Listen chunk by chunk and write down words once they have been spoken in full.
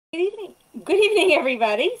Good evening. Good evening,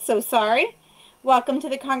 everybody. So sorry. Welcome to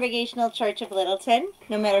the Congregational Church of Littleton.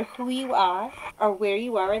 No matter who you are or where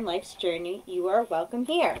you are in life's journey, you are welcome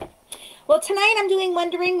here. Well, tonight I'm doing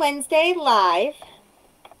Wondering Wednesday live.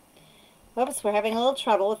 Oops, we're having a little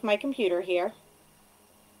trouble with my computer here.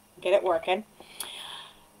 Get it working.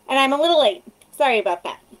 And I'm a little late. Sorry about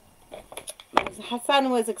that. My son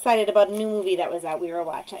was excited about a new movie that was out we were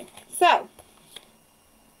watching. So,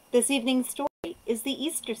 this evening's story is the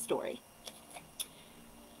Easter story.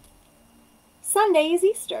 Sunday is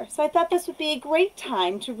Easter, so I thought this would be a great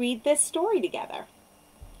time to read this story together.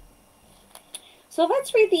 So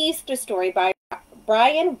let's read the Easter story by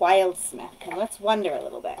Brian Wildsmith, and let's wonder a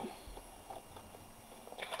little bit.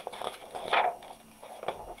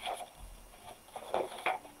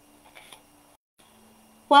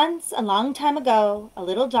 Once, a long time ago, a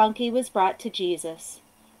little donkey was brought to Jesus.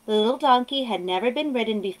 The little donkey had never been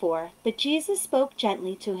ridden before, but Jesus spoke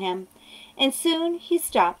gently to him, and soon he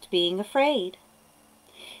stopped being afraid.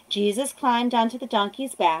 Jesus climbed onto the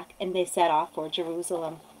donkey's back, and they set off for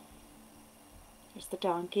Jerusalem. There's the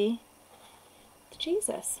donkey. It's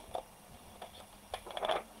Jesus.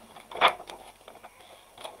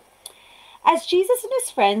 As Jesus and his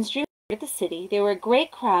friends drew near the city, there were a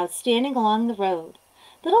great crowd standing along the road.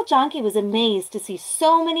 Little donkey was amazed to see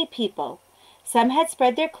so many people. Some had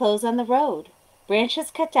spread their clothes on the road.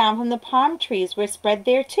 Branches cut down from the palm trees were spread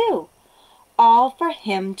there too, all for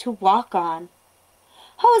him to walk on.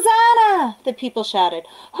 "Hosanna!" the people shouted.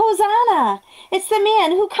 "Hosanna! It's the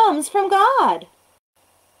man who comes from God!"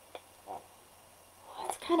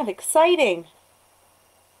 That's kind of exciting.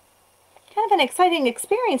 Kind of an exciting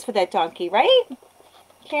experience for that donkey, right?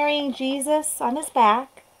 Carrying Jesus on his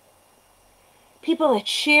back. People are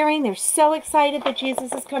cheering. They're so excited that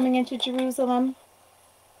Jesus is coming into Jerusalem.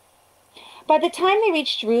 By the time they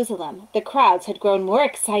reached Jerusalem, the crowds had grown more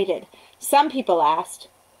excited. Some people asked,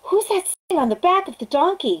 "Who's that sitting on the back of the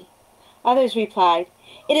donkey?" Others replied,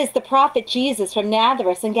 "It is the prophet Jesus from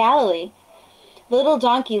Nazareth in Galilee." The little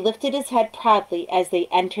donkey lifted his head proudly as they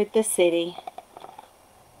entered the city.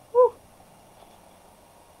 Whew.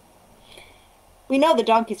 We know the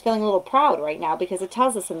donkey's feeling a little proud right now because it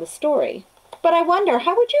tells us in the story. But I wonder,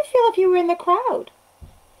 how would you feel if you were in the crowd,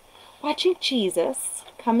 watching Jesus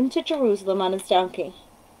come into Jerusalem on his donkey?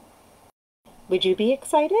 Would you be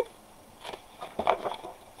excited?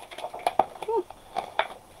 The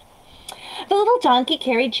little donkey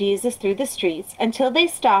carried Jesus through the streets until they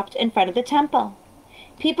stopped in front of the temple.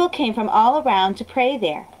 People came from all around to pray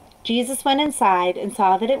there. Jesus went inside and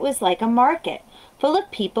saw that it was like a market, full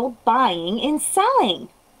of people buying and selling.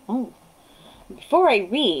 Oh, before I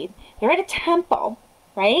read, they're at a temple,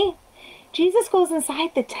 right? Jesus goes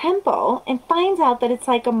inside the temple and finds out that it's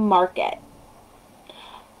like a market.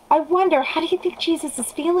 I wonder, how do you think Jesus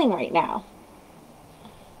is feeling right now?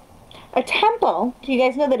 A temple, do you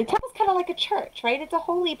guys know that a temple is kind of like a church, right? It's a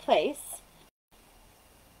holy place.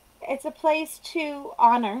 It's a place to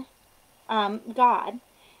honor God.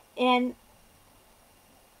 And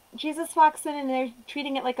Jesus walks in and they're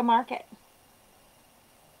treating it like a market.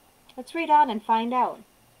 Let's read on and find out.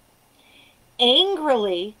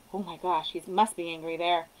 Angrily, oh my gosh, he must be angry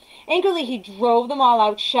there. Angrily he drove them all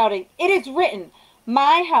out, shouting, "It is written,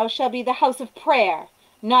 my house shall be the house of prayer,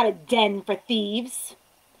 not a den for thieves."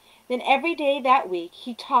 Then every day that week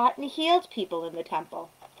he taught and healed people in the temple.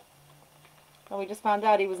 Well, we just found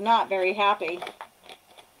out he was not very happy.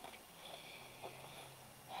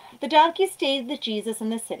 The donkey stayed with Jesus in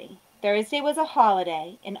the city. Thursday was a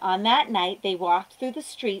holiday, and on that night they walked through the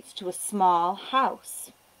streets to a small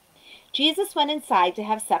house. Jesus went inside to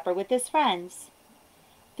have supper with his friends.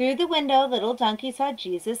 Through the window, little donkey saw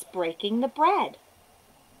Jesus breaking the bread.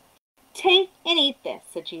 "Take and eat this,"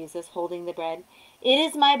 said Jesus, holding the bread. "It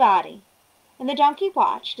is my body." And the donkey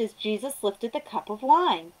watched as Jesus lifted the cup of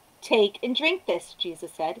wine. "Take and drink this,"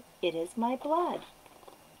 Jesus said. "It is my blood."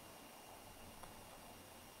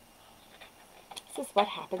 This is what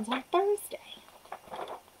happens on Thursday.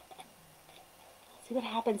 See what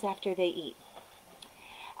happens after they eat.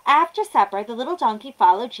 After supper, the little donkey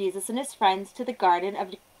followed Jesus and his friends to the Garden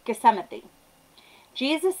of Gethsemane.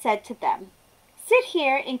 Jesus said to them, "Sit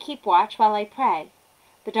here and keep watch while I pray."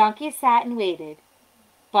 The donkey sat and waited,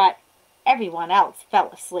 but everyone else fell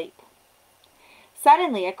asleep.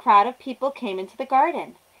 Suddenly, a crowd of people came into the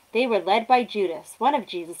garden. They were led by Judas, one of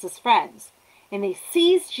Jesus' friends, and they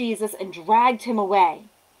seized Jesus and dragged him away.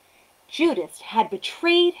 Judas had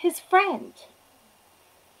betrayed his friend.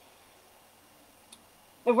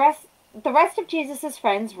 The rest of Jesus'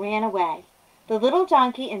 friends ran away. The little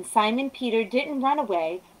donkey and Simon Peter didn't run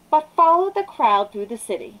away, but followed the crowd through the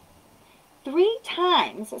city. 3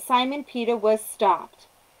 times Simon Peter was stopped.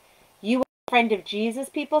 "You are a friend of Jesus,"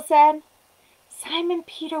 people said. Simon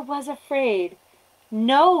Peter was afraid.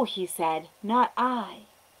 "No," he said, "not I."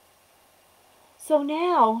 So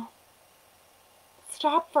now,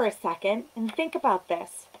 stop for a second and think about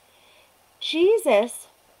this. Jesus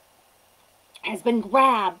has been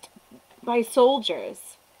grabbed by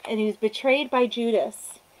soldiers, and he was betrayed by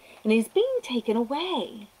Judas, and he's being taken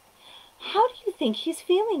away. How do you think he's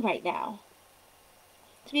feeling right now?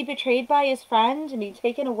 To be betrayed by his friend and be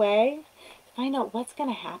taken away, to find out what's going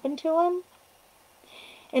to happen to him?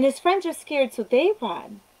 And his friends are scared, so they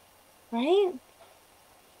run, right?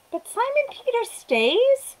 But Simon Peter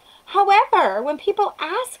stays. However, when people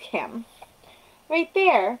ask him, right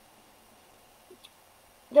there,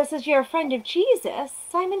 "This is your friend of Jesus,"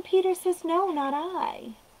 Simon Peter says, "No, not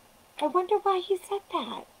I." I wonder why he said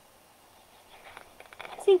that.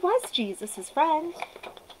 Because he was Jesus' friend.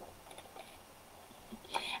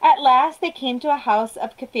 At last they came to a house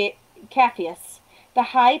of Caiaphas, the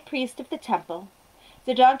high priest of the temple.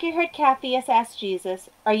 The donkey-herd Caiaphas asked Jesus,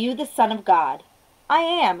 "Are you the Son of God?" "I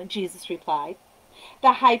am," Jesus replied.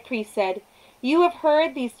 The high priest said, "You have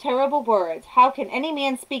heard these terrible words. How can any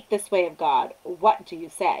man speak this way of God? What do you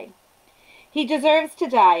say?" "He deserves to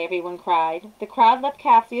die," everyone cried. The crowd left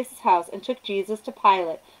Caiaphas' house and took Jesus to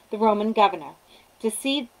Pilate, the Roman governor, to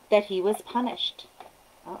see that he was punished.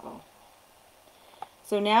 Uh-oh.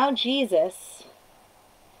 So now Jesus,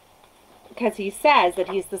 because he says that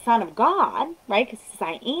he's the Son of God, right? Because he says,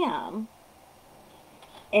 "I am."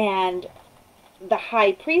 And the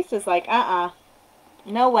high priest is like,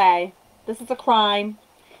 no way. This is a crime.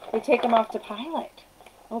 They take him off to Pilate.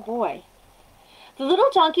 Oh boy. The little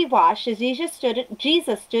donkey washed as Jesus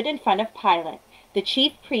stood in front of Pilate, the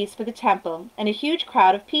chief priest for the temple, and a huge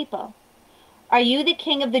crowd of people. "Are you the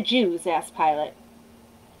king of the Jews?" asked Pilate.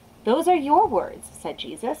 "Those are your words," said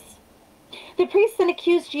Jesus. The priest then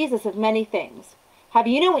accused Jesus of many things. Have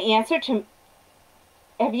you no answer to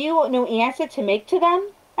make to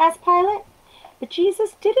them?" asked Pilate. But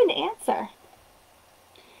Jesus didn't answer.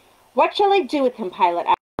 "What shall I do with him?" Pilate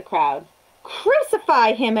asked the crowd.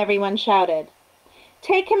 "Crucify him!" everyone shouted.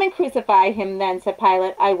 "Take him and crucify him then," said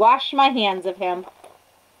Pilate. "I wash my hands of him."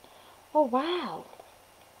 Oh, wow.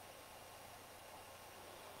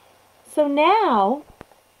 So now,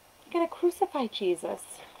 you're going to crucify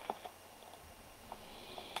Jesus.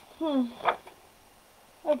 I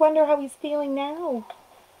wonder how he's feeling now.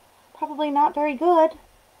 Probably not very good.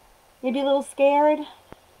 Maybe a little scared.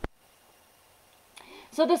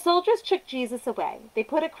 So the soldiers took Jesus away. They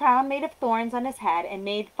put a crown made of thorns on his head and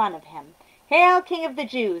made fun of him. "Hail, King of the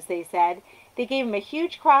Jews," they said. They gave him a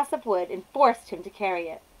huge cross of wood and forced him to carry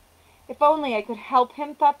it. "If only I could help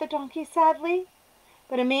him," thought the donkey sadly.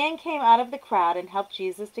 But a man came out of the crowd and helped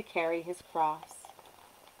Jesus to carry his cross.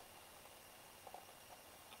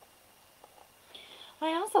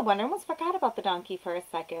 I also wonder, I almost forgot about the donkey for a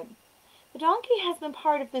second. The donkey has been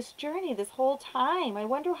part of this journey this whole time. I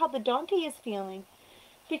wonder how the donkey is feeling.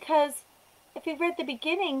 Because if you read the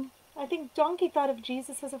beginning, I think donkey thought of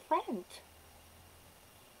Jesus as a friend.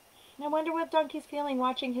 I wonder what donkey's feeling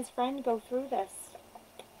watching his friend go through this.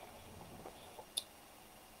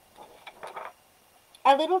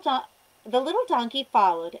 The little donkey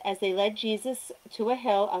followed as they led Jesus to a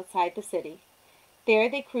hill outside the city. There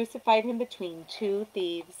they crucified him between 2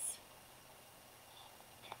 thieves.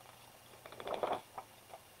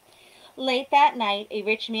 Late that night, a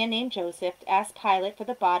rich man named Joseph asked Pilate for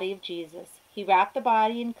the body of Jesus. He wrapped the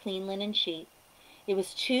body in clean linen sheet. It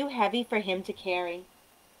was too heavy for him to carry.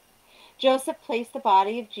 Joseph placed the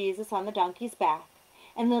body of Jesus on the donkey's back,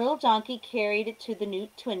 and the little donkey carried it to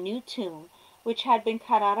a new tomb, which had been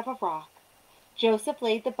cut out of a rock. Joseph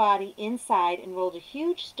laid the body inside and rolled a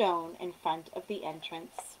huge stone in front of the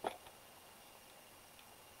entrance.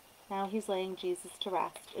 Now he's laying Jesus to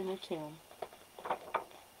rest in the tomb.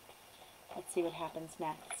 Let's see what happens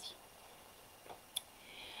next.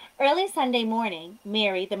 Early Sunday morning,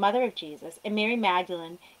 Mary, the mother of Jesus, and Mary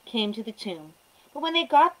Magdalene came to the tomb. But when they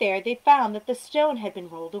got there, they found that the stone had been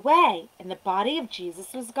rolled away, and the body of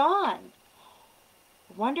Jesus was gone.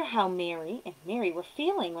 I wonder how Mary and Mary were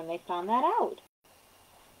feeling when they found that out.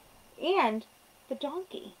 And the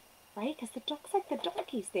donkey, right? Because it looks like the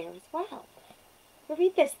donkey's there as well. But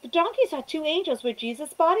read this. The donkey saw 2 angels where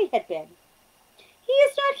Jesus' body had been. "He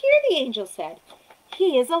is not here," the angel said.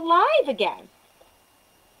 "He is alive again."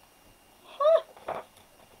 Wonder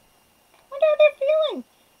how they're feeling,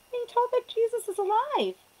 being told that Jesus is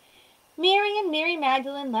alive. Mary and Mary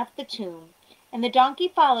Magdalene left the tomb, and the donkey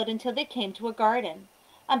followed until they came to a garden.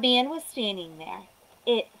 A man was standing there.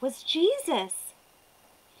 It was Jesus.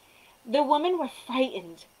 The women were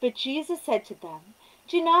frightened, but Jesus said to them,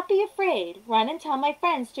 "Do not be afraid. Run and tell my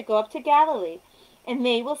friends to go up to Galilee, and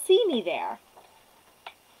they will see me there."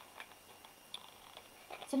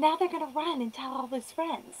 So now they're going to run and tell all his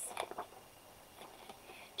friends.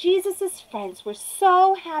 Jesus' friends were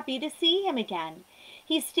so happy to see him again.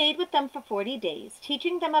 He stayed with them for 40 days,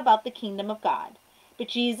 teaching them about the kingdom of God. But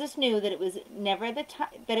Jesus knew that it was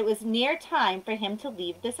near time for him to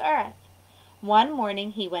leave this earth. One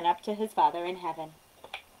morning he went up to his Father in heaven.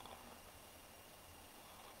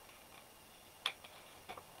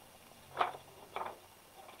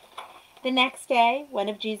 The next day, one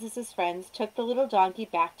of Jesus' friends took the little donkey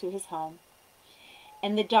back to his home.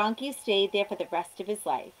 And the donkey stayed there for the rest of his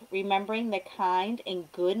life, remembering the kind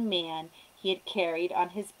and good man he had carried on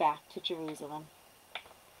his back to Jerusalem.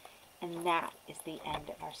 And that is the end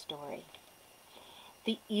of our story.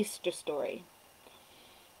 The Easter story.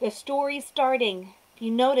 The story starting, if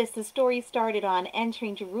you notice, the story started on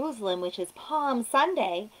entering Jerusalem, which is Palm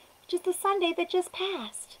Sunday, which is the Sunday that just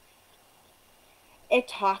passed. It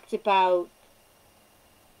talked about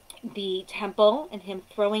the temple and him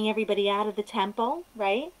throwing everybody out of the temple,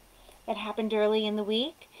 right? That happened early in the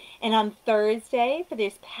week. And on Thursday for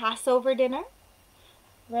this Passover dinner,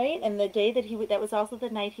 right? And the day that was also the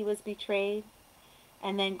night he was betrayed.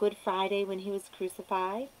 And then Good Friday when he was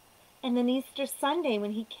crucified. And then Easter Sunday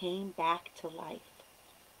when he came back to life.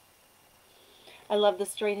 I love the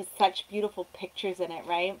story. It has such beautiful pictures in it,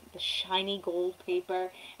 right? The shiny gold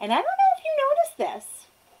paper. And I don't know if you noticed this,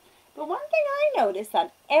 but one thing I noticed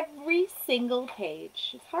on every single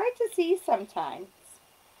page, it's hard to see sometimes,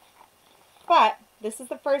 but this is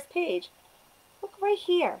the first page. Look right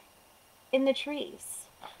here in the trees.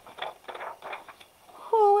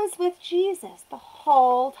 Who was with Jesus the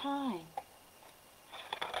whole time?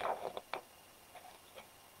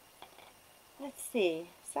 Let's see,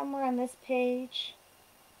 somewhere on this page.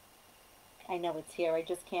 I know it's here, I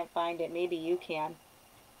just can't find it. Maybe you can.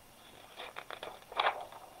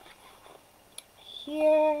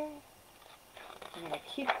 Here. I'm going to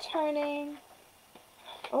keep turning.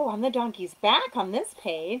 Oh, on the donkey's back on this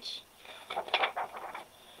page.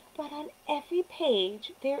 But on every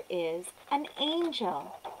page there is an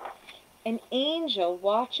angel. An angel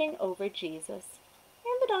watching over Jesus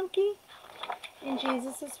and the donkey and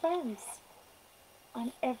Jesus' friends.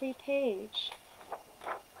 On every page.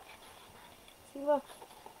 See, look.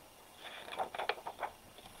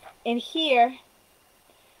 And here,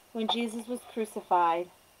 when Jesus was crucified,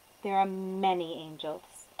 there are many angels.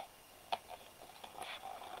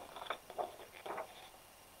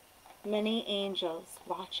 Many angels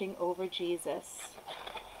watching over Jesus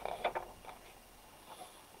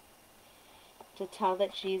to tell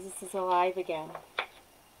that Jesus is alive again,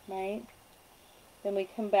 right? Then we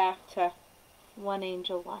come back to one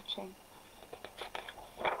angel watching.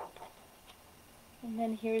 And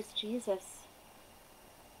then here's Jesus,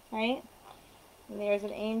 right? And there's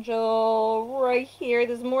an angel right here.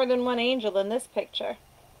 There's more than one angel in this picture.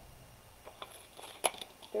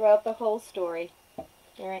 Throughout the whole story,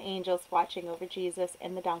 there are angels watching over Jesus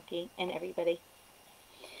and the donkey and everybody.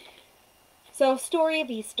 So, story of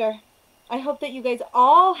Easter. I hope that you guys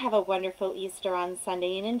all have a wonderful Easter on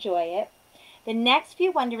Sunday and enjoy it. The next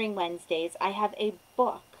few Wondering Wednesdays, I have a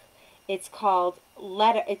book. It's called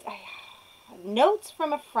Notes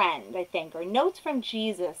from a Friend, I think, or Notes from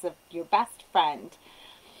Jesus, of your best friend.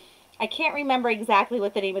 I can't remember exactly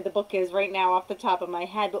what the name of the book is right now off the top of my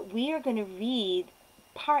head, but we are going to read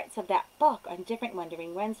parts of that book on different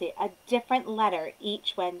Wondering Wednesday, a different letter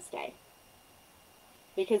each Wednesday.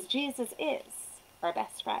 Because Jesus is our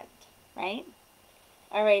best friend, right?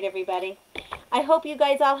 All right, everybody. I hope you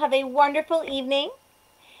guys all have a wonderful evening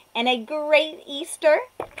and a great Easter.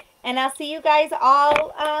 And I'll see you guys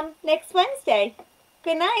all next Wednesday.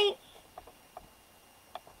 Good night.